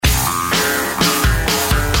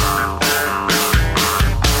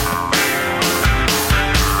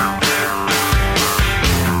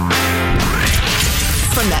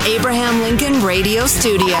radio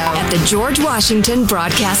studio at the George Washington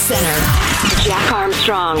Broadcast Center. Jack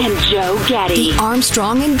Armstrong and Joe Getty. The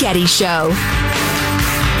Armstrong and Getty Show.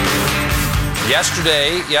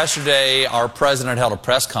 Yesterday, our president held a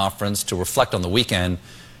press conference to reflect on the weekend,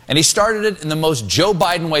 and he started it in the most Joe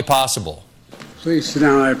Biden way possible. Please sit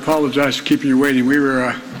down. I apologize for keeping you waiting. We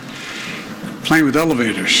were playing with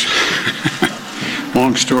elevators.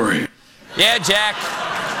 Long story. Yeah, Jack.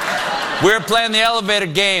 We're playing the elevator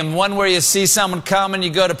game, one where you see someone coming,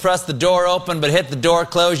 you go to press the door open, but hit the door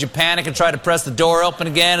closed, you panic and try to press the door open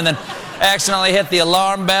again, and then accidentally hit the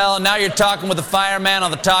alarm bell, and now you're talking with the fireman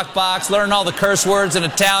on the talk box, learn all the curse words in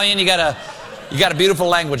Italian. You got a beautiful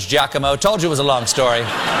language, Giacomo. Told you it was a long story.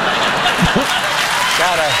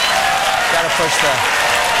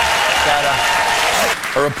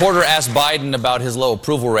 A reporter asked Biden about his low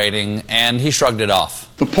approval rating, and he shrugged it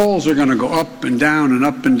off. The polls are going to go up and down and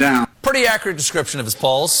up and down. Pretty accurate description of his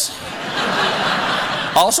polls.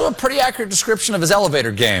 Also a pretty accurate description of his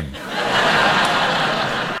elevator game.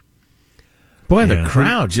 Boy, the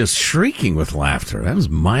crowd just shrieking with laughter. That was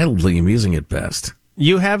mildly amusing at best.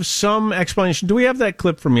 You have some explanation. Do we have that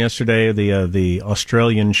clip from yesterday, the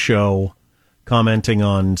Australian show commenting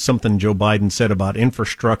on something Joe Biden said about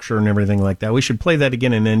infrastructure and everything like that? We should play that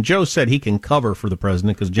again. And then Joe said he can cover for the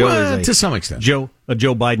president because Joe is to some extent a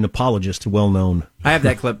Joe Biden apologist, well known. I have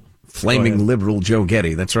that clip. Flaming liberal Joe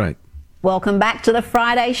Getty. That's right. Welcome back to the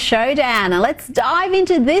Friday Showdown, and let's dive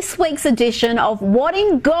into this week's edition of What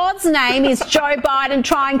in God's Name is Joe Biden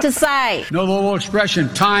trying to say? Know the little expression,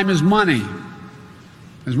 time is money.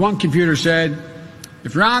 As one computer said,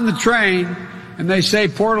 if you're on the train and they say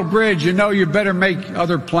Portal Bridge, you know you better make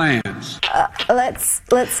other plans. Let's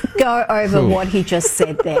go over what he just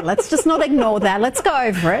said there. Let's just not ignore that. Let's go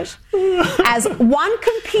over it. As one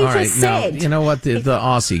computer said... Now, you know what? The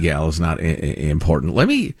Aussie gal is not important. Let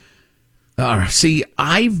me... see,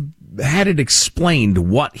 I've had it explained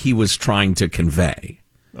what he was trying to convey.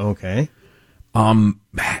 Okay. And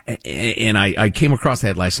I came across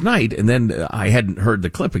that last night, and then I hadn't heard the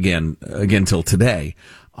clip again till today.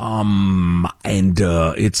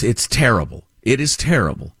 It's terrible. It is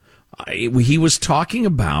terrible. He was talking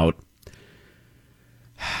about,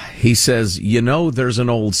 he says, you know, there's an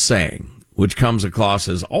old saying, which comes across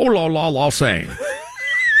as, oh, la, saying.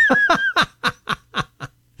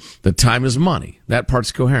 The time is money. That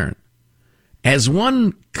part's coherent. As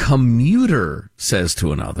one commuter says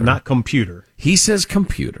to another. Not computer. He says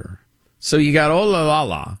computer. So you got oh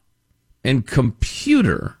la and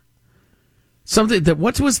computer. Something that,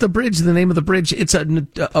 what was the bridge? The name of the bridge? It's a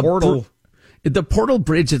Portal. The Portal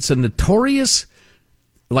Bridge. It's a notorious,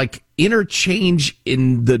 interchange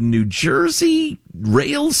in the New Jersey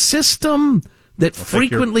rail system that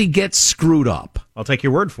frequently gets screwed up. I'll take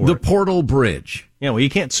your word for it. The Portal Bridge. Yeah, well,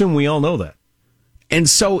 you can't assume we all know that. And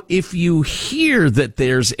so if you hear that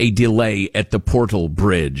there's a delay at the Portal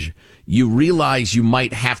Bridge, you realize you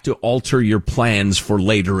might have to alter your plans for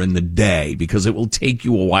later in the day because it will take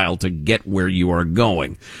you a while to get where you are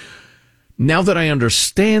going. Now that I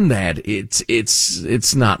understand that,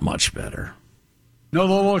 it's not much better. Know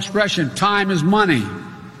the little expression, time is money.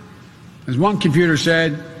 As one computer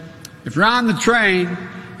said, if you're on the train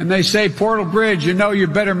and they say Portal Bridge, you know you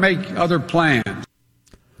better make other plans.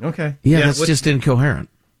 Okay. Yeah, that's just incoherent.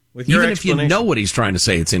 Even if you know what he's trying to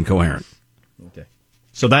say, it's incoherent. Okay.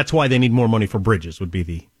 So that's why they need more money for bridges, would be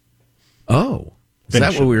the... Oh. Is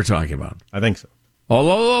that what we were talking about? I think so.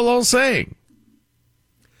 Oh, saying.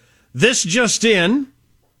 This just in,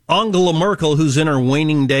 Angela Merkel, who's in her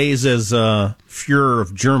waning days as Führer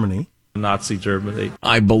of Germany. Nazi Germany.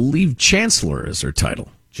 I believe Chancellor is her title.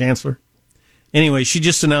 Chancellor. Anyway, she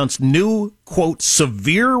just announced new, quote,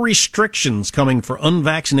 severe restrictions coming for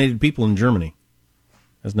unvaccinated people in Germany.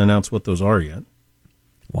 Hasn't announced what those are yet.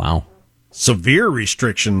 Wow. Severe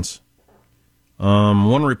restrictions.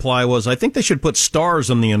 One reply was, I think they should put stars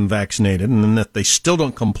on the unvaccinated, and then if they still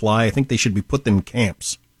don't comply, I think they should be put in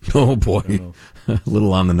camps. Oh, boy. A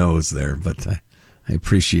little on the nose there, but I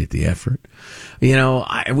appreciate the effort. You know,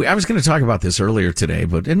 I was going to talk about this earlier today,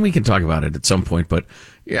 and we can talk about it at some point, but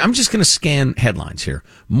I'm just going to scan headlines here.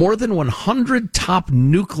 More than 100 top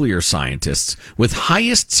nuclear scientists with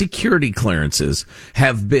highest security clearances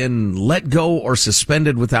have been let go or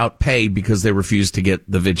suspended without pay because they refused to get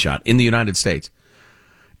the vid shot in the United States.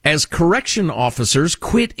 As correction officers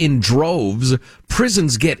quit in droves,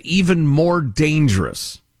 prisons get even more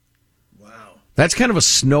dangerous. Wow. That's kind of a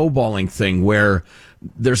snowballing thing where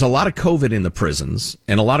there's a lot of COVID in the prisons,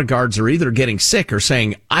 and a lot of guards are either getting sick or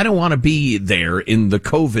saying, I don't want to be there in the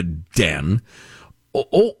COVID den.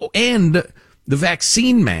 And the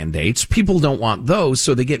vaccine mandates, people don't want those,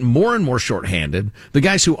 so they get more and more shorthanded. The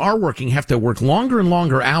guys who are working have to work longer and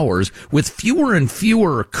longer hours with fewer and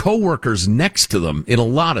fewer coworkers next to them in a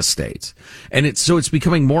lot of states. And it's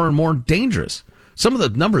becoming more and more dangerous. Some of the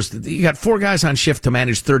numbers, you got 4 guys on shift to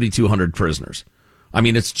manage 3,200 prisoners. I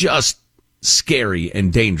mean, it's just scary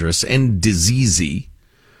and dangerous and diseasey.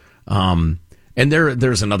 And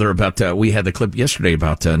there's another about, we had the clip yesterday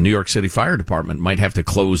about New York City Fire Department might have to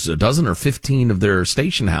close a dozen or 15 of their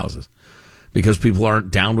station houses because people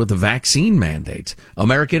aren't down with the vaccine mandates.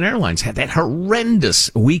 American Airlines had that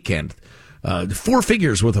horrendous weekend, 4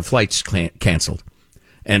 figures worth of flights canceled.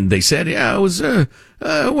 And they said, yeah, it was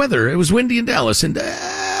weather. It was windy in Dallas and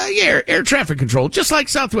air traffic control, just like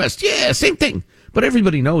Southwest. Yeah, same thing. But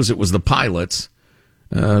everybody knows it was the pilots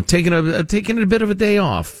taking a bit of a day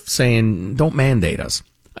off, saying, don't mandate us.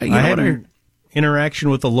 I had an interaction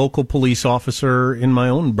with a local police officer in my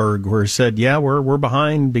own burg where he said, yeah, we're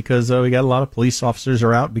behind because we got a lot of police officers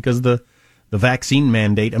are out because of the vaccine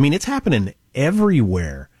mandate. I mean, it's happening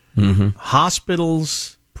everywhere. Mm-hmm.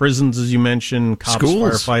 Hospitals, prisons, as you mentioned, cops,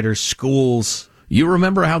 schools. Firefighters, schools. You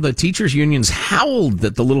remember how the teachers' unions howled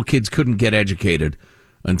that the little kids couldn't get educated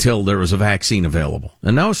until there was a vaccine available.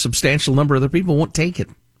 And now a substantial number of the people won't take it.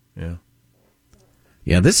 Yeah.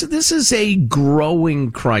 Yeah, this is a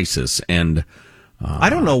growing crisis, and I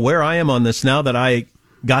don't know where I am on this now that I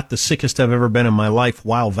got the sickest I've ever been in my life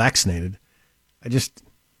while vaccinated. I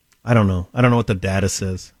don't know. I don't know what the data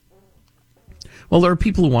says. Well, there are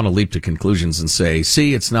people who want to leap to conclusions and say,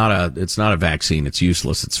 see, it's not a vaccine, it's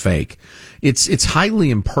useless, it's fake. It's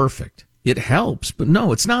highly imperfect. It helps, but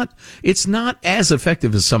no, it's not as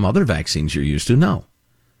effective as some other vaccines you're used to. No.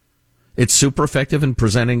 It's super effective in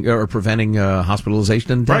preventing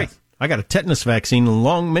hospitalization and death. Right. I got a tetanus vaccine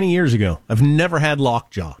many years ago. I've never had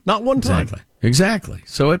lockjaw. Not one time. Exactly.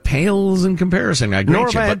 So it pales in comparison. Nor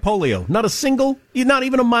have I had polio. Not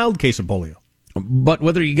even a mild case of polio. But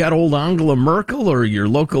whether you got old Angela Merkel or your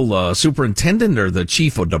local superintendent or the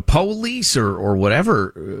chief of the police or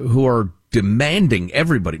whatever who are mandating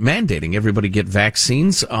everybody get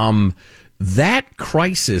vaccines, that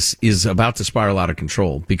crisis is about to spiral out of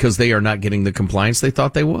control because they are not getting the compliance they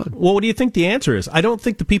thought they would. Well, what do you think the answer is? I don't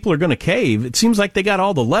think the people are going to cave. It seems like they got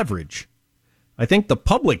all the leverage. I think the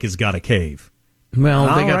public has got to cave.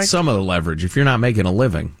 Well, they got some of the leverage. If you're not making a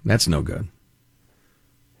living, that's no good.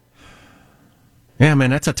 Yeah, man,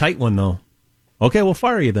 that's a tight one, though. Okay, we'll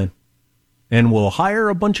fire you then. And we'll hire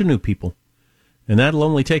a bunch of new people. And that'll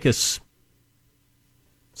only take us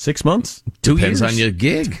 6 months? 2 years? Depends on your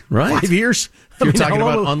gig, right? 5 years? If you're talking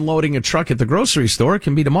about unloading a truck at the grocery store, it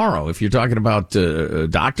can be tomorrow. If you're talking about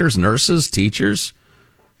doctors, nurses, teachers,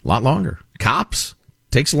 a lot longer. Cops,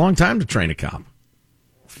 takes a long time to train a cop.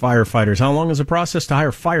 Firefighters, how long is the process to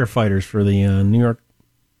hire firefighters for the New York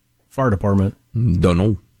Fire Department? Don't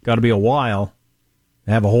know. Got to be a while.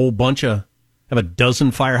 Have a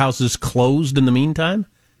dozen firehouses closed in the meantime?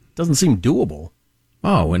 Doesn't seem doable.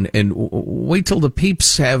 Oh, and wait till the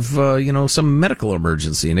peeps have, some medical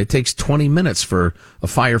emergency, and it takes 20 minutes for a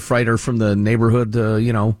firefighter from the neighborhood,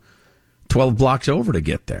 12 blocks over to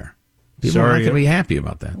get there. People aren't going to be happy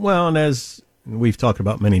about that. Well, and as we've talked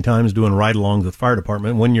about many times, doing ride-alongs with the fire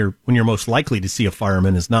department, when you're most likely to see a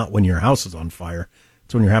fireman is not when your house is on fire.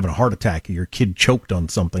 It's when you're having a heart attack or your kid choked on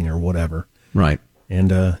something or whatever. Right. And,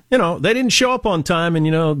 they didn't show up on time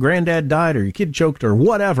and, granddad died or your kid choked or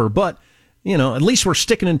whatever, but at least we're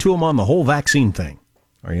sticking into them on the whole vaccine thing.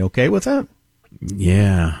 Are you okay with that?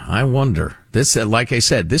 Yeah, I wonder. This, like I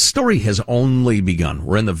said, this story has only begun.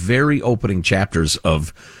 We're in the very opening chapters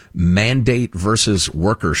of mandate versus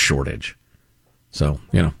worker shortage. So,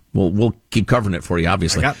 we'll keep covering it for you,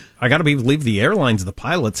 obviously. I got to believe the airlines, the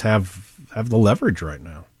pilots have the leverage right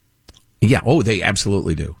now. Yeah, they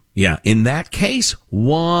absolutely do. Yeah, in that case,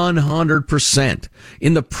 100%.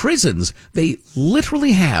 In the prisons, they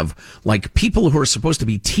literally have, people who are supposed to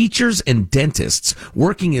be teachers and dentists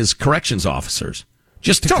working as corrections officers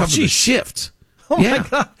just to cover the shifts. Oh, my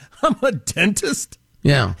God. I'm a dentist?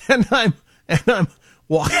 Yeah. And I'm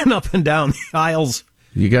walking up and down the aisles.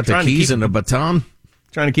 You got the keys and the baton?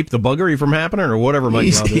 Trying to keep the buggery from happening or whatever my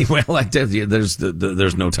job is. Well, I tell you, there's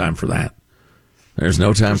no time for that. There's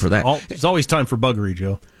no time for that. There's always time for buggery,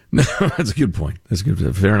 Joe. No, that's a good point. That's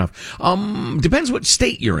good. Fair enough. Depends what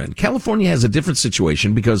state you're in. California has a different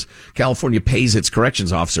situation because California pays its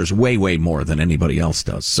corrections officers way, way more than anybody else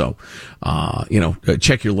does. So,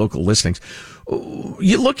 check your local listings.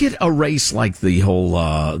 You look at a race like the whole,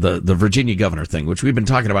 the Virginia governor thing, which we've been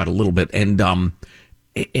talking about a little bit,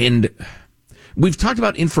 and we've talked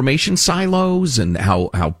about information silos and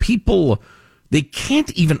how people They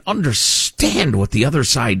can't even understand what the other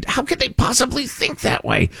side, how could they possibly think that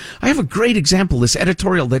way? I have a great example, this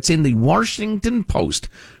editorial that's in the Washington Post,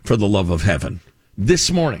 for the love of heaven, this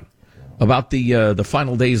morning, about the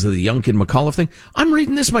final days of the Youngkin McAuliffe thing. I'm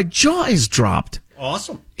reading this, my jaw is dropped.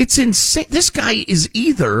 Awesome. It's insane. This guy is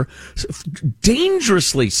either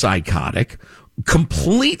dangerously psychotic,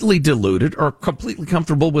 completely deluded, or completely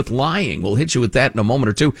comfortable with lying. We'll hit you with that in a moment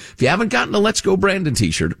or two. If you haven't gotten a Let's Go Brandon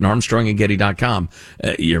t-shirt at ArmstrongandGetty.com,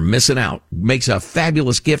 you're missing out. Makes a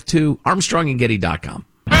fabulous gift too. ArmstrongandGetty.com.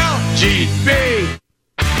 LGB.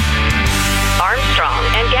 Armstrong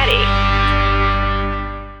and Getty.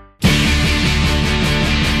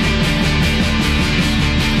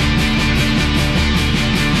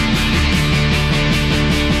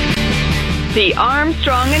 The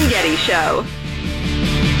Armstrong and Getty Show.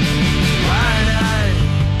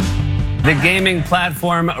 The gaming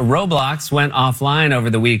platform Roblox went offline over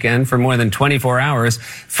the weekend for more than 24 hours,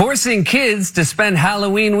 forcing kids to spend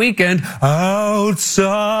Halloween weekend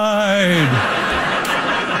outside.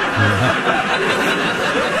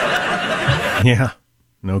 Yeah,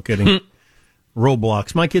 no kidding.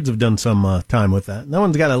 Roblox. My kids have done some time with that. That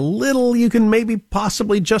one's got a little, you can maybe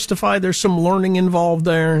possibly justify there's some learning involved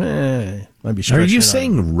there. Might be stretching. Are you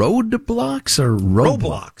saying roadblocks or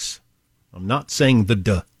Roblox? I'm not saying the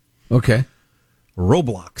duh. Okay.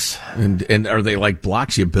 Roblox. And are they like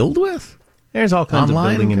blocks you build with? There's all kinds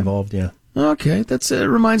Online? of building involved, yeah. Okay, that's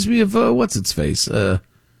reminds me of what's its face, the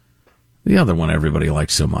other one everybody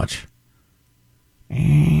likes so much.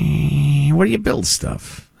 Where do you build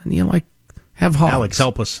stuff and you like have hogs? Alex,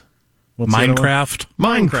 help us. What's Minecraft.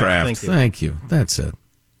 Minecraft. Thank you. That's it.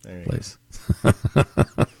 Please.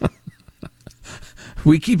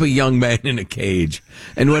 We keep a young man in a cage,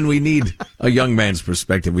 and when we need a young man's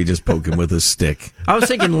perspective, we just poke him with a stick. I was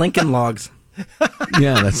thinking Lincoln Logs.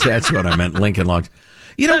 Yeah, that's what I meant, Lincoln Logs.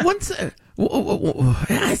 You know,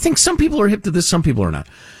 I think some people are hip to this, some people are not.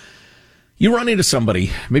 You run into somebody,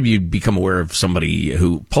 maybe you become aware of somebody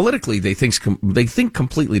who politically they think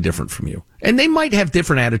completely different from you. And they might have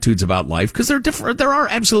different attitudes about life because they're different. There are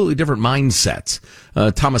absolutely different mindsets.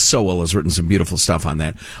 Thomas Sowell has written some beautiful stuff on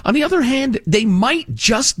that. On the other hand, they might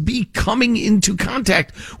just be coming into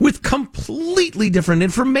contact with completely different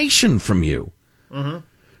information from you. Mm-hmm.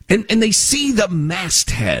 And they see the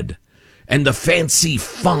masthead and the fancy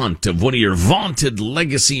font of one of your vaunted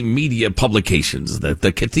legacy media publications,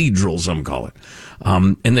 the cathedral, some call it.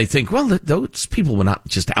 And they think, well, those people would not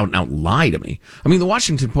just out and out lie to me. I mean, the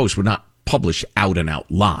Washington Post would not publish out and out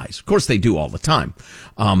lies. Of course, they do all the time.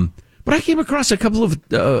 But I came across a couple of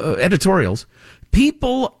editorials.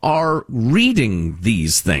 People are reading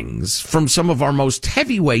these things from some of our most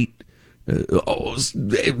heavyweight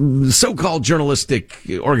so-called journalistic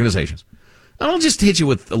organizations. I'll just hit you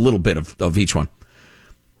with a little bit of each one.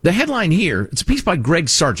 The headline here, it's a piece by Greg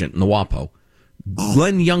Sargent in the WAPO.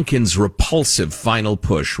 Glenn Youngkin's repulsive final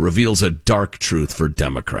push reveals a dark truth for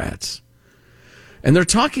Democrats. And they're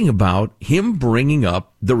talking about him bringing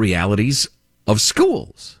up the realities of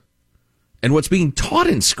schools and what's being taught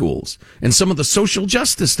in schools and some of the social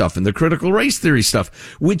justice stuff and the critical race theory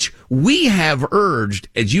stuff, which we have urged,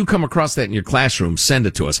 as you come across that in your classroom, send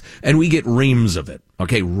it to us. And we get reams of it.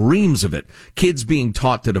 Okay, reams of it. Kids being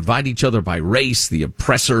taught to divide each other by race, the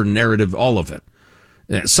oppressor narrative, all of it.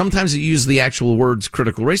 Sometimes it uses the actual words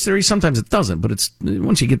critical race theory, sometimes it doesn't, but it's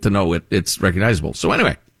once you get to know it, it's recognizable. So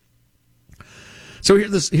anyway. So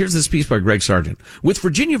here's this piece by Greg Sargent. With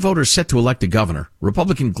Virginia voters set to elect a governor,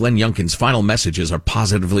 Republican Glenn Youngkin's final messages are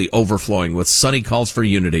positively overflowing with sunny calls for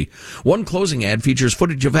unity. One closing ad features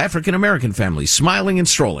footage of African-American families smiling and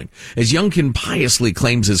strolling as Youngkin piously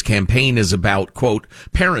claims his campaign is about, quote,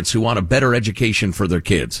 parents who want a better education for their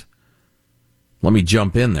kids. Let me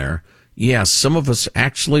jump in there. Yeah, some of us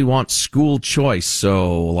actually want school choice,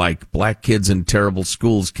 so like black kids in terrible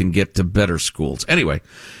schools can get to better schools. Anyway,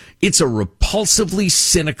 it's a repulsively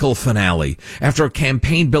cynical finale after a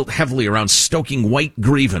campaign built heavily around stoking white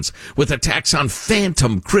grievance with attacks on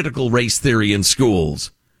phantom critical race theory in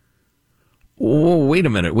schools. Oh, wait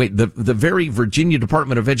a minute. Wait, the very Virginia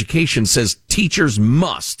Department of Education says teachers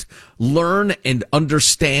must learn and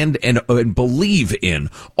understand and believe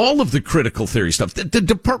in all of the critical theory stuff. The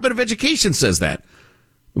Department of Education says that.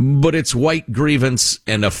 But it's white grievance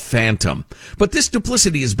and a phantom. But this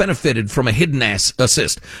duplicity has benefited from a hidden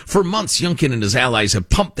assist. For months, Youngkin and his allies have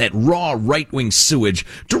pumped that raw right-wing sewage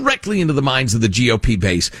directly into the minds of the GOP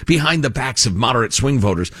base, behind the backs of moderate swing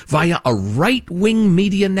voters, via a right-wing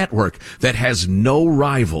media network that has no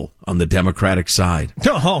rival on the Democratic side.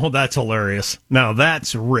 Oh, that's hilarious. Now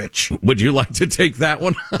that's rich. Would you like to take that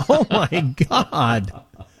one? Oh, my God.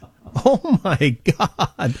 Oh, my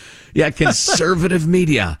God. Yeah, conservative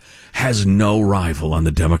media has no rival on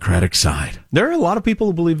the Democratic side. There are a lot of people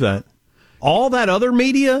who believe that. All that other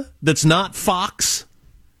media that's not Fox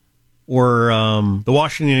or the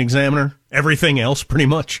Washington Examiner, everything else pretty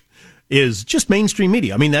much, is just mainstream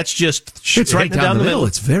media. I mean, that's just... It's right down the middle.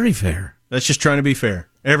 It's very fair. That's just trying to be fair.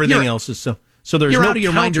 Everything else is so... So there's you're no out of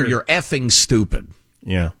your mind or you're effing stupid.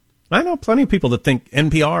 Yeah. I know plenty of people that think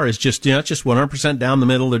NPR is just, it's just 100% down the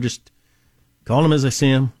middle. They're just calling them as I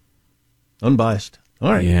see them. Unbiased.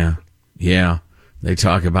 All right. Yeah. They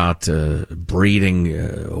talk about breeding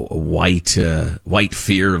white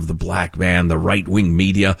fear of the black man, the right-wing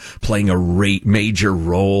media playing a major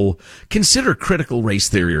role. Consider critical race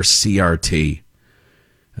theory, or CRT.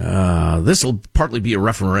 This will partly be a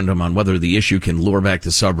referendum on whether the issue can lure back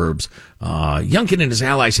the suburbs. Youngkin and his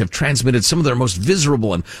allies have transmitted some of their most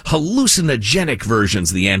visceral and hallucinogenic versions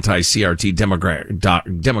of the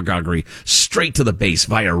anti-CRT demagoguery straight to the base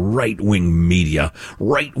via right-wing media,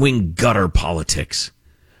 right-wing gutter politics.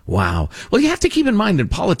 Wow. Well, you have to keep in mind in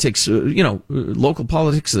politics, local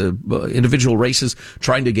politics, individual races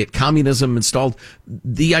trying to get communism installed.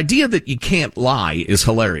 The idea that you can't lie is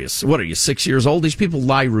hilarious. What are you, 6 years old? These people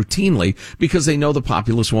lie routinely because they know the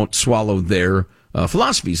populace won't swallow their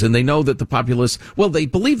philosophies. And they know that they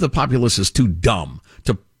believe the populace is too dumb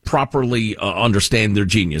to properly understand their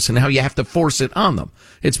genius and how you have to force it on them.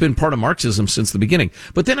 It's been part of Marxism since the beginning.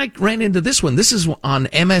 But then I ran into this one. This is on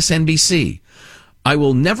MSNBC. I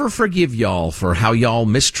will never forgive y'all for how y'all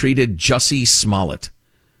mistreated Jussie Smollett,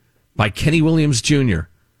 by Kenny Williams Jr.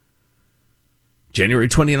 January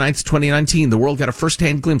 29th, 2019, the world got a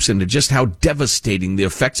first-hand glimpse into just how devastating the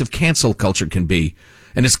effects of cancel culture can be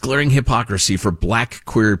and its glaring hypocrisy for black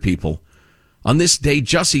queer people. On this day,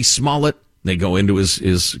 Jussie Smollett, they go into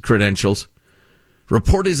his credentials,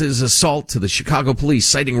 reported his assault to the Chicago police,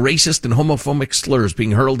 citing racist and homophobic slurs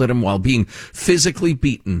being hurled at him while being physically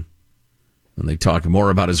beaten. And they talk more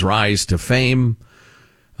about his rise to fame.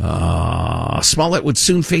 Smollett would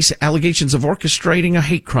soon face allegations of orchestrating a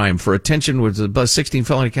hate crime for attention with 16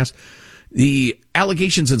 felony counts. The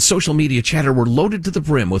allegations in social media chatter were loaded to the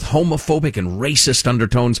brim with homophobic and racist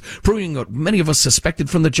undertones, proving what many of us suspected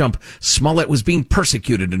from the jump. Smollett was being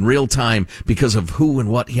persecuted in real time because of who and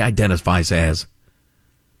what he identifies as.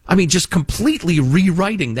 I mean, just completely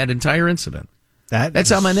rewriting that entire incident.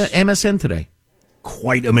 That's on MSN today.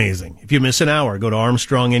 Quite amazing. If you miss an hour, go to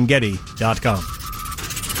ArmstrongandGetty.com.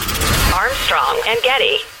 Armstrong and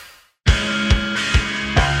Getty.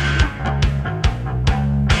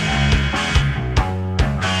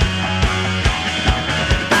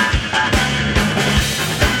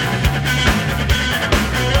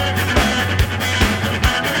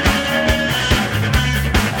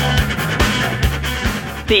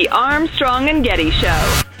 The Armstrong and Getty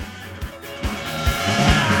Show.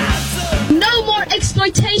 No more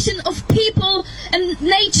exploitation of people and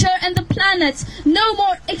nature and the planet. No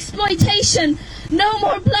more exploitation. No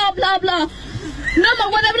more blah, blah, blah. No more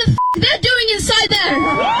whatever the they're doing inside there.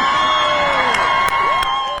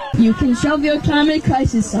 You can shove your climate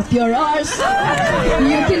crisis up your arse.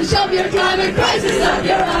 You can shove your climate crisis up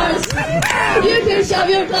your arse. You can shove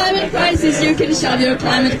your climate crisis. You can shove your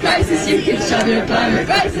climate crisis. You can shove your climate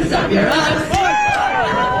crisis up your arse.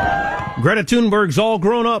 Greta Thunberg's all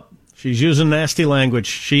grown up. She's using nasty language.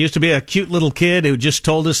 She used to be a cute little kid who just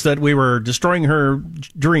told us that we were destroying her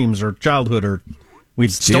dreams or childhood, or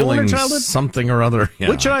we'd stolen her childhood? Something or other. Yeah,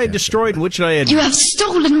 which I had destroyed and which I had... You have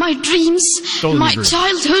stolen my dreams,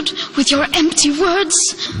 childhood, with your empty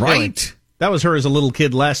words. Right. Anyway, that was her as a little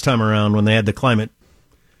kid last time around when they had the climate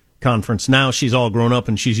conference. Now she's all grown up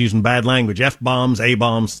and she's using bad language. F-bombs,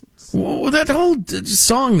 A-bombs. Well, that whole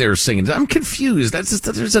song they're singing, I'm confused.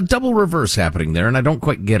 There's a double reverse happening there, and I don't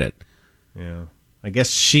quite get it. Yeah. I guess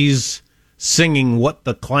she's singing what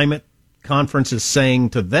the climate conference is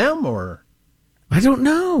saying to them, or? I don't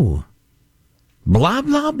know. Blah,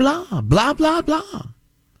 blah, blah. Blah, blah, blah.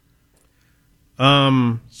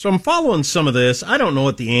 So I'm following some of this. I don't know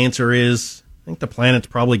what the answer is. I think the planet's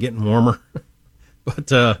probably getting warmer.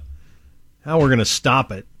 But how we're going to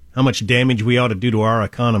stop it, how much damage we ought to do to our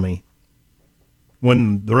economy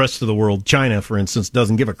when the rest of the world, China, for instance,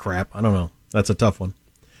 doesn't give a crap. I don't know. That's a tough one.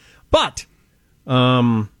 But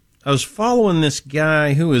I was following this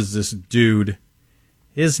guy. Who is this dude?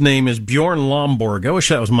 His name is Bjorn Lomborg. I wish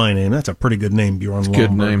that was my name. That's a pretty good name, Bjorn Lomborg.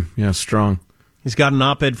 Good name. Yeah, strong. He's got an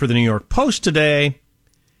op-ed for the New York Post today.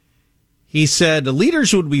 He said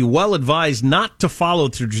leaders would be well advised not to follow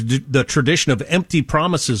the tradition of empty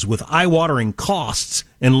promises with eye-watering costs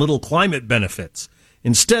and little climate benefits.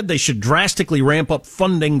 Instead, they should drastically ramp up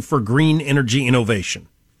funding for green energy innovation.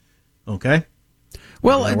 Okay?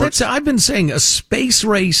 Well, I've been saying a space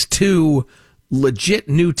race to legit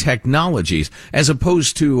new technologies as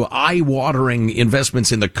opposed to eye-watering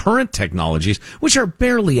investments in the current technologies, which are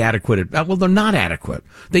barely adequate. Well, they're not adequate.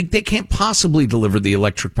 They can't possibly deliver the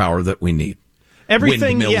electric power that we need.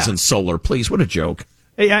 Everything, windmills and solar, please. What a joke.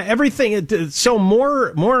 Yeah, everything. So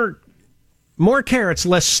more carrots,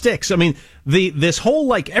 less sticks. I mean, this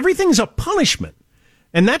whole, everything's a punishment.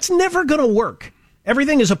 And that's never going to work.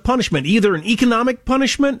 Everything is a punishment, either an economic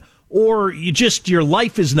punishment or your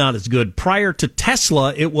life is not as good. Prior to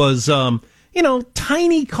Tesla, it was,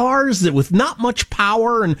 tiny cars with not much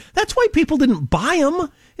power, and that's why people didn't buy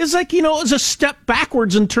them. It's it was a step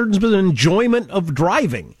backwards in terms of the enjoyment of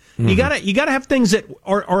driving. Mm-hmm. You gotta have things that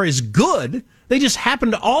are as good. They just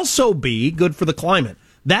happen to also be good for the climate.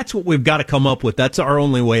 That's what we've got to come up with. That's our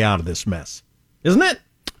only way out of this mess, isn't it?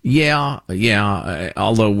 Yeah.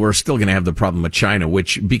 Although we're still going to have the problem with China,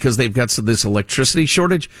 which, because they've got this electricity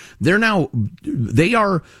shortage, they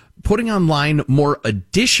are putting online more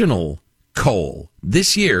additional coal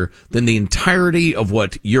this year than the entirety of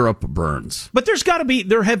what Europe burns. But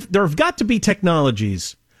there have got to be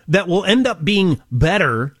technologies that will end up being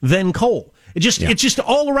better than coal. It's just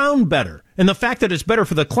all around better. And the fact that it's better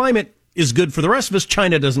for the climate is good for the rest of us.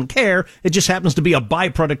 China doesn't care. It just happens to be a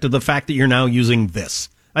byproduct of the fact that you're now using this.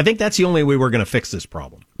 I think that's the only way we're going to fix this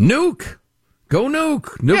problem. Nuke. Go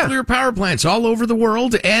nuke. Nuclear power plants all over the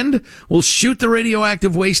world, and we'll shoot the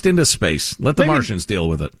radioactive waste into space. Let the Martians deal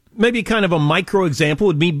with it. Maybe kind of a micro example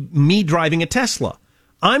would be me driving a Tesla.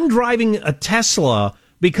 I'm driving a Tesla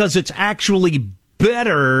because it's actually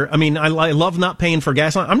better. I mean, I love not paying for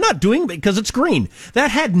gas. I'm not doing it because it's green. That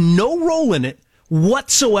had no role in it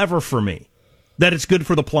whatsoever for me, that it's good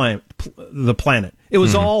for the planet. It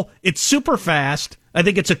was it's super fast. I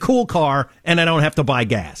think it's a cool car, and I don't have to buy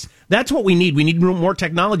gas. That's what we need. We need more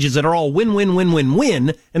technologies that are all win, win, win, win,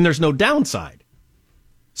 win, and there's no downside.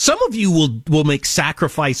 Some of you will make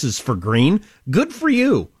sacrifices for green. Good for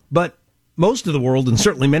you. But most of the world, and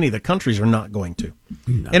certainly many of the countries, are not going to.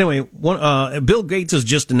 No. Anyway, Bill Gates has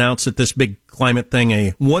just announced that this big climate thing,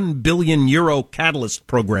 a €1 billion catalyst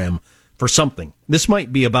program for something. This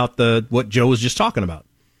might be about what Joe was just talking about.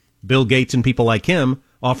 Bill Gates and people like him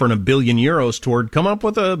offering €1 billion toward come up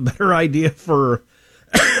with a better idea for,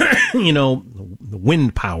 the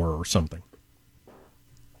wind power or something.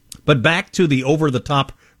 But back to the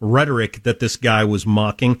over-the-top rhetoric that this guy was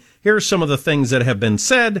mocking. Here are some of the things that have been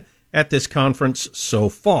said at this conference so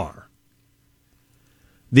far.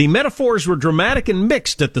 The metaphors were dramatic and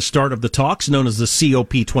mixed at the start of the talks, known as the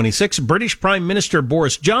COP26. British Prime Minister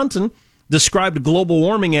Boris Johnson described global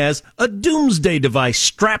warming as a doomsday device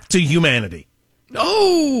strapped to humanity.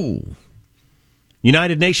 Oh!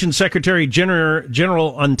 United Nations Secretary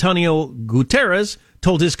General Antonio Guterres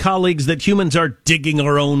told his colleagues that humans are digging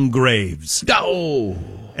our own graves. Oh!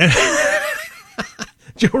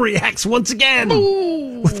 Joe reacts once again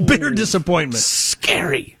with bitter disappointment.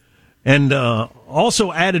 Scary. And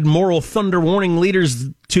also added moral thunder, warning leaders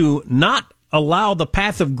to not allow the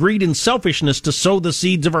path of greed and selfishness to sow the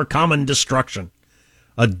seeds of our common destruction.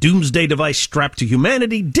 A doomsday device strapped to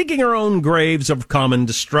humanity, digging our own graves of common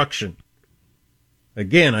destruction.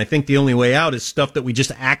 Again, I think the only way out is stuff that we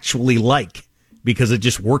just actually like, because it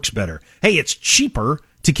just works better. Hey, it's cheaper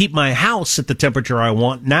to keep my house at the temperature I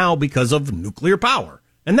want now because of nuclear power.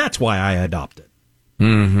 And that's why I adopt it.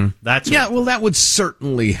 Mm-hmm. That would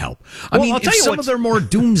certainly help. I mean, if some of their more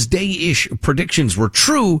doomsday-ish predictions were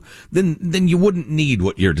true, then you wouldn't need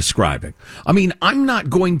what you're describing. I mean, I'm not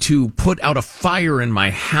going to put out a fire in my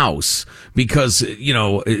house because,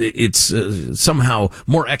 it's somehow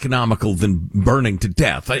more economical than burning to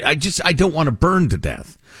death. I don't want to burn to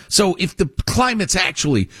death. So if the climate's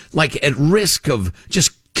actually at risk of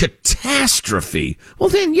just catastrophe, well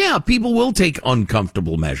then, people will take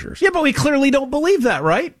uncomfortable measures. Yeah, but we clearly don't believe that,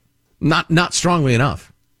 right? Not strongly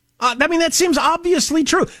enough. That seems obviously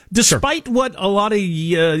true. Despite what a lot of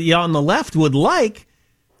you on the left would like,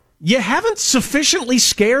 you haven't sufficiently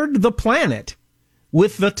scared the planet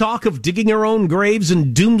with the talk of digging our own graves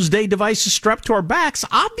and doomsday devices strapped to our backs,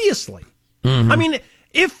 obviously. Mm-hmm. I mean,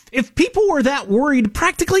 if people were that worried,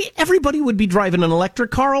 practically everybody would be driving an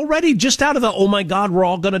electric car already, just out of the, oh my God, we're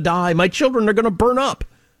all going to die, my children are going to burn up.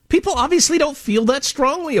 People obviously don't feel that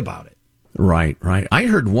strongly about it. Right. I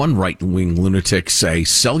heard one right-wing lunatic say,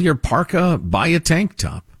 sell your parka, buy a tank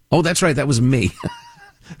top. Oh, that's right, that was me.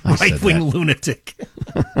 Right-wing lunatic.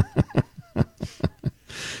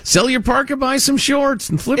 Sell your parka, buy some shorts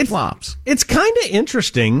and flip-flops. It's kind of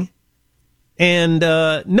interesting. And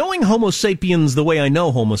knowing Homo sapiens the way I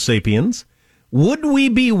know Homo sapiens, would we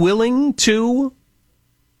be willing to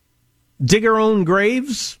dig our own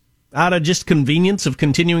graves out of just convenience of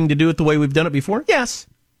continuing to do it the way we've done it before? Yes.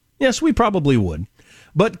 Yes, we probably would.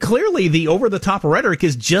 But clearly the over-the-top rhetoric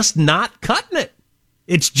is just not cutting it.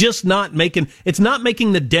 It's just not making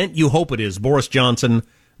the dent you hope it is. Boris Johnson,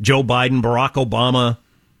 Joe Biden, Barack Obama,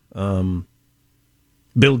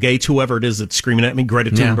 Bill Gates, whoever it is that's screaming at me,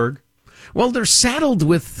 Greta Thunberg. Well, they're saddled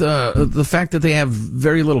with the fact that they have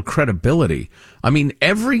very little credibility. I mean,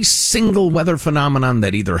 every single weather phenomenon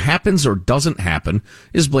that either happens or doesn't happen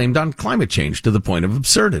is blamed on climate change to the point of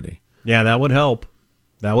absurdity. Yeah, that would help.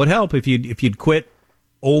 That would help if you'd quit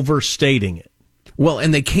overstating it. Well,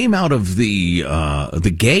 and they came out of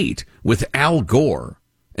the gate with Al Gore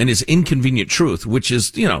and his Inconvenient Truth, which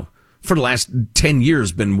is, for the last 10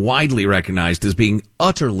 years been widely recognized as being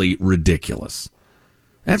utterly ridiculous.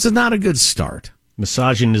 That's not a good start.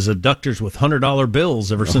 Massaging his adductors with $100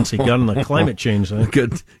 bills ever since he got on the climate change thing.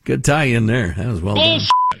 Good tie in there. That was well done.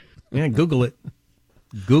 Yeah, Google it.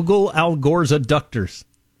 Google Al Gore's adductors.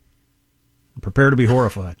 Prepare to be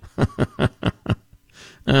horrified.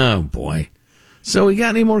 Oh, boy. So we got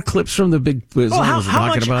any more clips from the big quiz?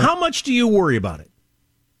 How much do you worry about it?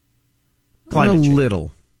 Climate change.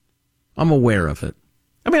 Little. I'm aware of it.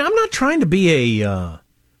 I mean, I'm not trying to be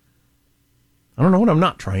I don't know what I'm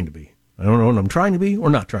not trying to be. I don't know what I'm trying to be or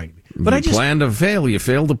not trying to be. But you plan to fail. You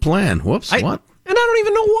failed to plan. Whoops, what? And I don't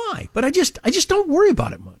even know why. But I just don't worry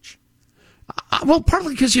about it much. Well,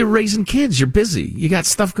 partly because you're raising kids. You're busy. You got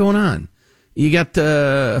stuff going on. You got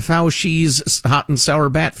Fauci's hot and sour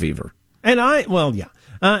bat fever. And I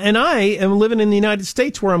am living in the United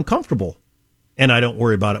States where I'm comfortable, and I don't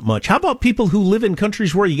worry about it much. How about people who live in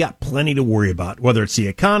countries where you got plenty to worry about, whether it's the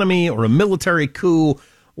economy or a military coup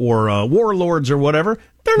or warlords or whatever?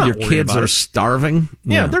 They're not worried about it. Your kids are starving?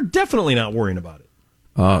 Yeah, they're definitely not worrying about it.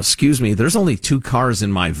 Excuse me, there's only 2 cars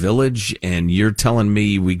in my village, and you're telling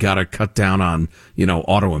me we got to cut down on,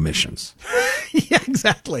 auto emissions. Yeah,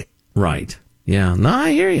 exactly. Right. Yeah. No,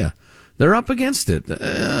 I hear you. They're up against it.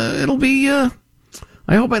 It'll be, I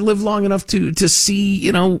hope I live long enough to see,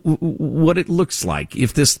 what it looks like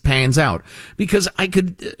if this pans out. Because I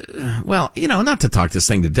could, not to talk this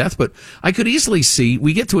thing to death, but I could easily see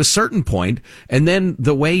we get to a certain point, and then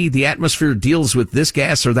the way the atmosphere deals with this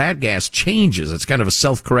gas or that gas changes. It's kind of a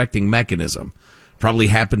self-correcting mechanism. Probably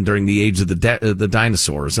happened during the age of the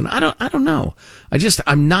dinosaurs. And I don't know.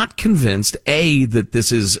 I'm not convinced, that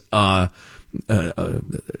this is, a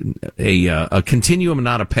continuum and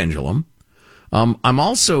not a pendulum. I'm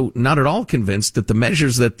also not at all convinced that the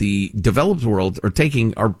measures that the developed world are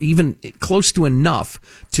taking are even close to enough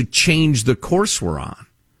to change the course we're on,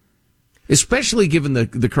 especially given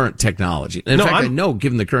the current technology. I know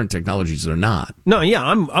given the current technologies they're not. No, yeah,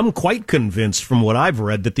 I'm quite convinced from what I've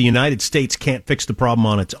read that the United States can't fix the problem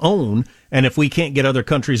on its own, and if we can't get other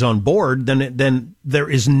countries on board, then there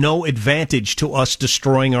is no advantage to us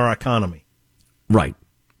destroying our economy. Right,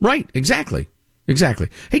 exactly.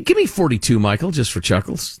 Hey, give me 42, Michael, just for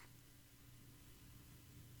chuckles.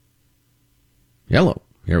 Hello,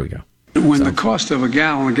 here we go. When the cost of a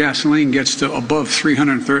gallon of gasoline gets to above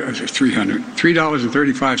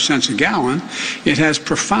 $3.35 a gallon, it has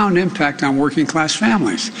profound impact on working class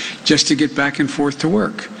families just to get back and forth to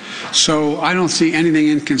work. So I don't see anything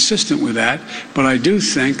inconsistent with that, but I do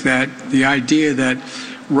think that the idea that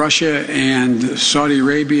Russia and Saudi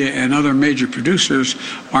Arabia and other major producers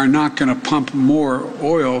are not going to pump more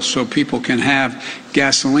oil so people can have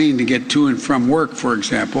gasoline to get to and from work, for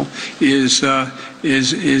example, is not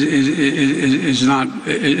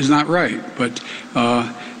right. But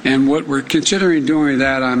and what we're considering doing with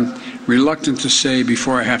that, I'm reluctant to say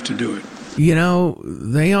before I have to do it.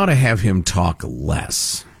 They ought to have him talk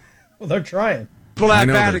less. Well, they're trying. Well, I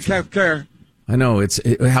bad at healthcare. I know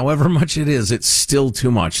however much it is, it's still too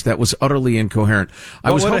much. That was utterly incoherent.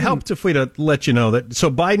 Would it help if we'd let you know that? So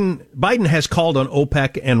Biden has called on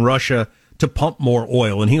OPEC and Russia to pump more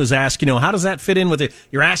oil, and he was asked, how does that fit in with it?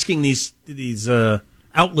 You're asking these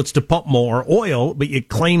outlets to pump more oil, but you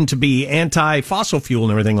claim to be anti-fossil fuel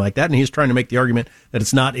and everything like that, and he's trying to make the argument that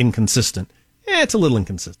it's not inconsistent. It's a little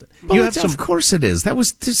inconsistent. Of course it is. That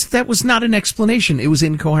was not an explanation. It was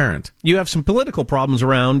incoherent. You have some political problems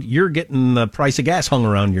around. You're getting the price of gas hung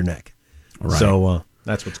around your neck. Right. So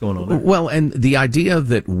that's what's going on there. Well, and the idea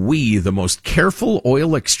that we, the most careful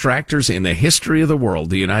oil extractors in the history of the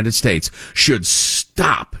world, the United States, should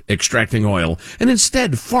stop extracting oil and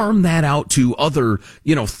instead farm that out to other,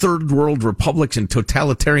 third world republics and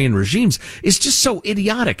totalitarian regimes is just so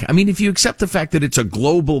idiotic. I mean, if you accept the fact that it's a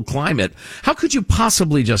global climate, how could you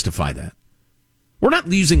possibly justify that? We're not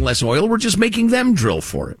using less oil. We're just making them drill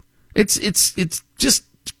for it. It's just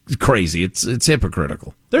crazy. It's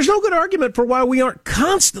hypocritical. There's no good argument for why we aren't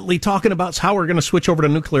constantly talking about how we're going to switch over to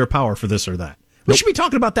nuclear power for this or that. We should be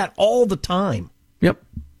talking about that all the time. Yep.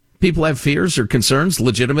 People have fears or concerns,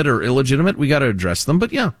 legitimate or illegitimate. We got to address them.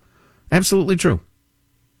 But yeah, absolutely true.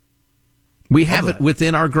 We have it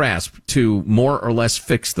within our grasp to more or less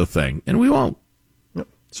fix the thing, and we won't. Yep.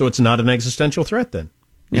 So it's not an existential threat then.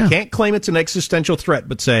 You can't claim it's an existential threat,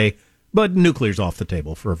 but say, but nuclear's off the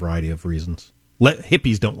table for a variety of reasons.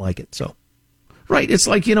 Hippies don't like it, so. Right. It's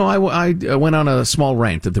like, I went on a small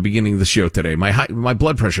rant at the beginning of the show today. My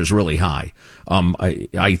blood pressure is really high.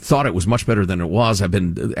 I thought it was much better than it was. I've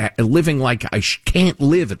been living like I can't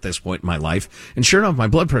live at this point in my life. And sure enough, my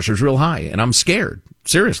blood pressure is real high, and I'm scared.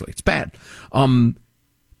 Seriously, it's bad.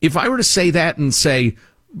 If I were to say that and say,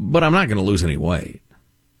 but I'm not going to lose any weight.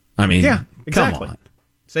 I mean, yeah, exactly. Come on.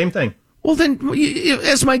 Same thing. Well, then,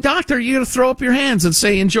 as my doctor, you got to throw up your hands and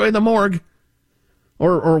say, enjoy the morgue.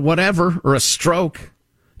 Or whatever, or a stroke.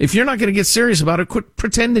 If you're not going to get serious about it, quit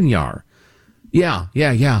pretending you are. Yeah.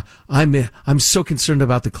 I'm so concerned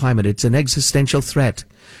about the climate. It's an existential threat.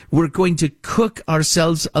 We're going to cook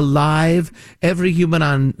ourselves alive. Every human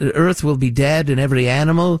on Earth will be dead, and every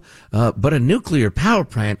animal. But a nuclear power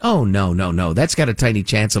plant, oh, no. That's got a tiny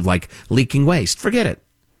chance of, leaking waste. Forget it.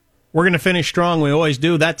 We're going to finish strong. We always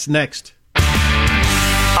do. That's next.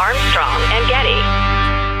 Armstrong and Getty.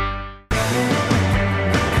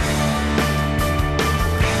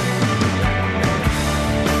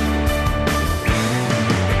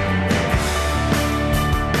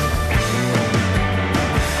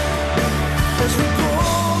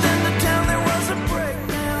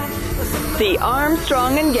 The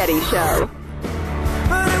Armstrong and Getty Show.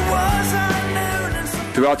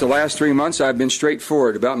 Throughout the last 3 months, I've been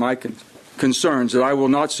straightforward about my concerns that I will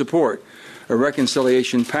not support a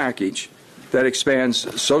reconciliation package that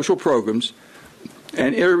expands social programs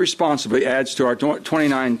and irresponsibly adds to our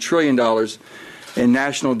 $29 trillion in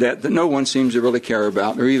national debt that no one seems to really care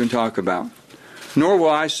about or even talk about. Nor will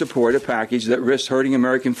I support a package that risks hurting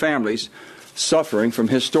American families suffering from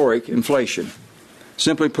historic inflation.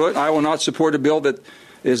 Simply put, I will not support a bill that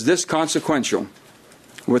is this consequential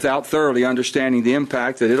without thoroughly understanding the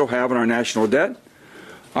impact that it'll have on our national debt,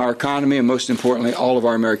 our economy, and most importantly, all of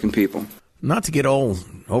our American people. Not to get all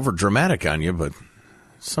over dramatic on you, but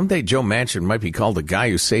someday Joe Manchin might be called the guy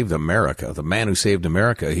who saved America, the man who saved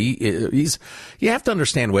America. You have to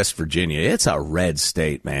understand West Virginia. It's a red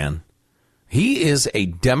state, man. He is a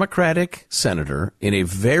Democratic senator in a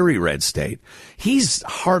very red state. He's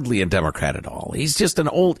hardly a Democrat at all. He's just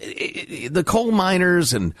the coal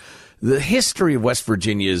miners and the history of West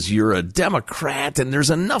Virginia is you're a Democrat, and there's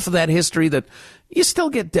enough of that history that you still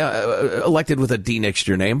get elected with a D next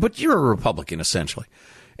to your name, but you're a Republican, essentially.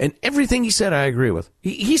 And everything he said, I agree with.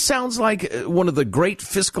 He sounds like one of the great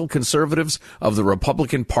fiscal conservatives of the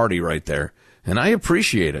Republican Party right there, and I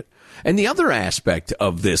appreciate it. And the other aspect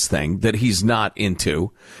of this thing that he's not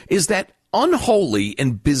into is that unholy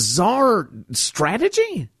and bizarre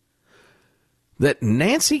strategy that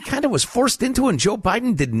Nancy kind of was forced into and Joe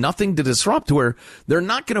Biden did nothing to disrupt, where they're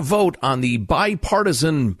not going to vote on the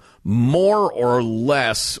bipartisan, more or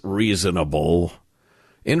less reasonable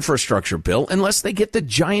infrastructure bill unless they get the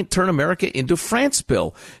giant Turn America into France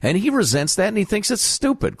bill. And he resents that and he thinks it's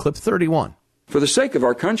stupid. Clip 31. For the sake of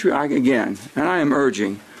our country, I am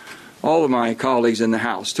urging all of my colleagues in the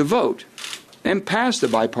House to vote and pass the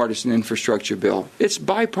bipartisan infrastructure bill. It's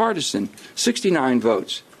bipartisan, 69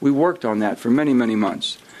 votes. We worked on that for many, many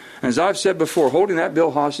months. As I've said before, holding that bill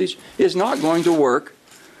hostage is not going to work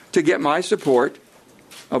to get my support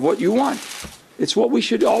of what you want. It's what we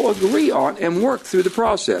should all agree on and work through the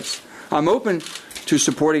process. I'm open to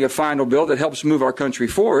supporting a final bill that helps move our country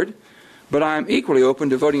forward, but I'm equally open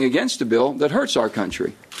to voting against a bill that hurts our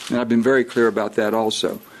country. And I've been very clear about that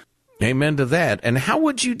also. Amen to that. And how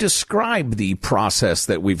would you describe the process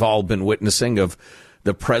that we've all been witnessing of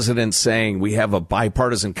the president saying we have a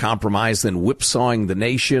bipartisan compromise, then whipsawing the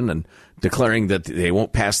nation and declaring that they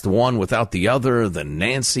won't pass the one without the other, then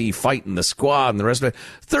Nancy fighting the squad and the rest of it?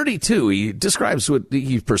 32, he describes what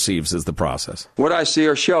he perceives as the process. What I see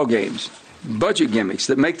are shell games, budget gimmicks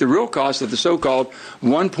that make the real cost of the so-called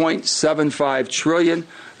 $1.75 trillion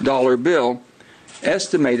bill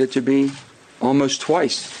estimated to be almost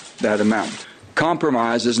twice that amount.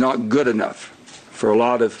 Compromise is not good enough for a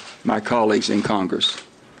lot of my colleagues in Congress.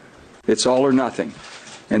 It's all or nothing,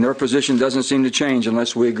 and their position doesn't seem to change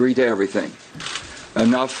unless we agree to everything.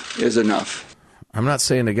 Enough is enough. I'm not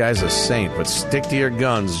saying the guy's a saint, but stick to your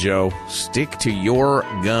guns, Joe. Stick to your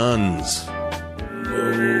guns.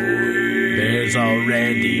 There's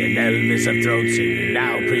already an Elvis of throat singing,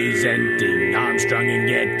 now presenting Armstrong Armstrong and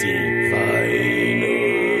Getty. Final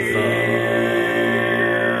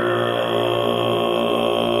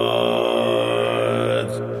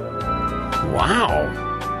thoughts.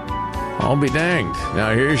 Wow. I'll be danged.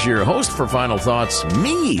 Now here's your host for Final Thoughts,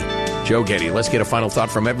 me, Joe Getty. Let's get a final thought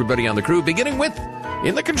from everybody on the crew, beginning with,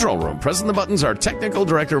 in the control room, pressing the buttons, our technical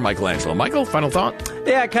director, Michelangelo. Michael, final thought?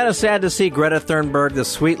 Yeah, kind of sad to see Greta Thunberg, the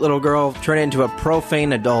sweet little girl, turn into a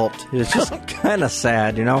profane adult. It's just kind of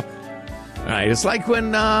sad, you know? Right, it's like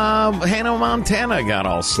when Hannah Montana got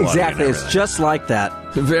all slutty. Exactly, it's just like that.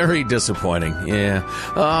 Very disappointing,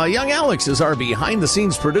 yeah. Young Alex is our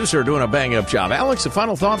behind-the-scenes producer doing a bang-up job. Alex, a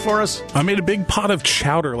final thought for us? I made a big pot of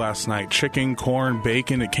chowder last night. Chicken, corn,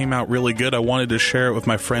 bacon. It came out really good. I wanted to share it with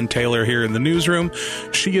my friend Taylor here in the newsroom.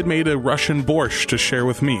 She had made a Russian borscht to share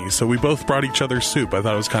with me, so we both brought each other soup. I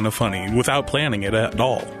thought it was kind of funny, without planning it at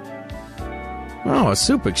all. Oh, a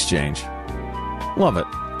soup exchange. Love it.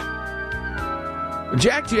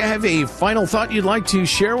 Jack, do you have a final thought you'd like to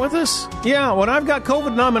share with us? Yeah, when I've got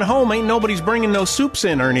COVID and I'm at home, ain't nobody's bringing no soups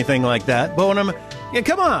in or anything like that. But when I'm... Yeah,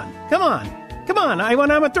 come on. When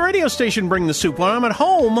I'm at the radio station, bring the soup. When I'm at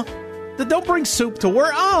home, don't bring soup to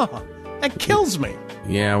work. Oh, that kills me.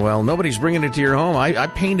 Yeah, well, nobody's bringing it to your home. I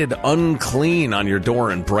painted unclean on your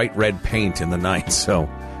door in bright red paint in the night, so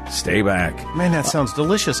stay back. Man, that sounds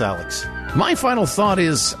delicious, Alex. My final thought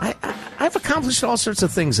is... I've accomplished all sorts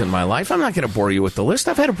of things in my life. I'm not going to bore you with the list.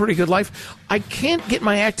 I've had a pretty good life. I can't get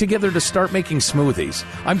my act together to start making smoothies.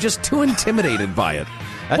 I'm just too intimidated by it.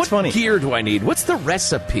 That's funny. What gear do I need? What's the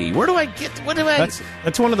recipe? Where do I get...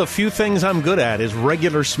 That's one of the few things I'm good at is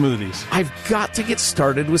regular smoothies. I've got to get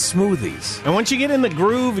started with smoothies. And once you get in the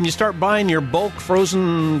groove and you start buying your bulk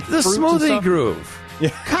frozen The fruits smoothie and groove. Yeah.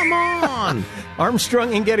 Come on.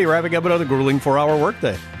 Armstrong and Getty wrapping up another grueling 4-hour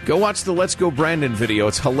workday. Go watch the Let's Go Brandon video.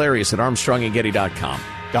 It's hilarious at ArmstrongandGetty.com.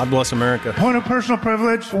 God bless America. Point of personal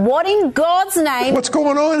privilege. What in God's name? What's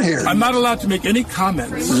going on here? I'm not allowed to make any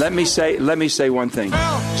comments. Let me say one thing.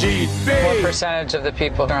 What percentage of the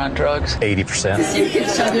people are on drugs? 80%. You can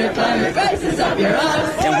shove your climate crisis up your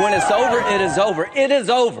ass. And when it's over, it is over. It is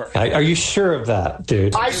over. Are you sure of that,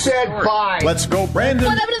 dude? I said bye. Let's go, Brandon.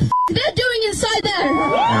 Whatever the they're doing inside there.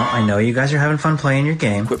 Now, I know you guys are having fun playing your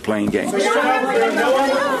game. Quit playing games. On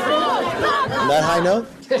that high note,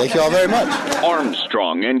 thank you all very much.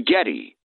 Armstrong and Getty.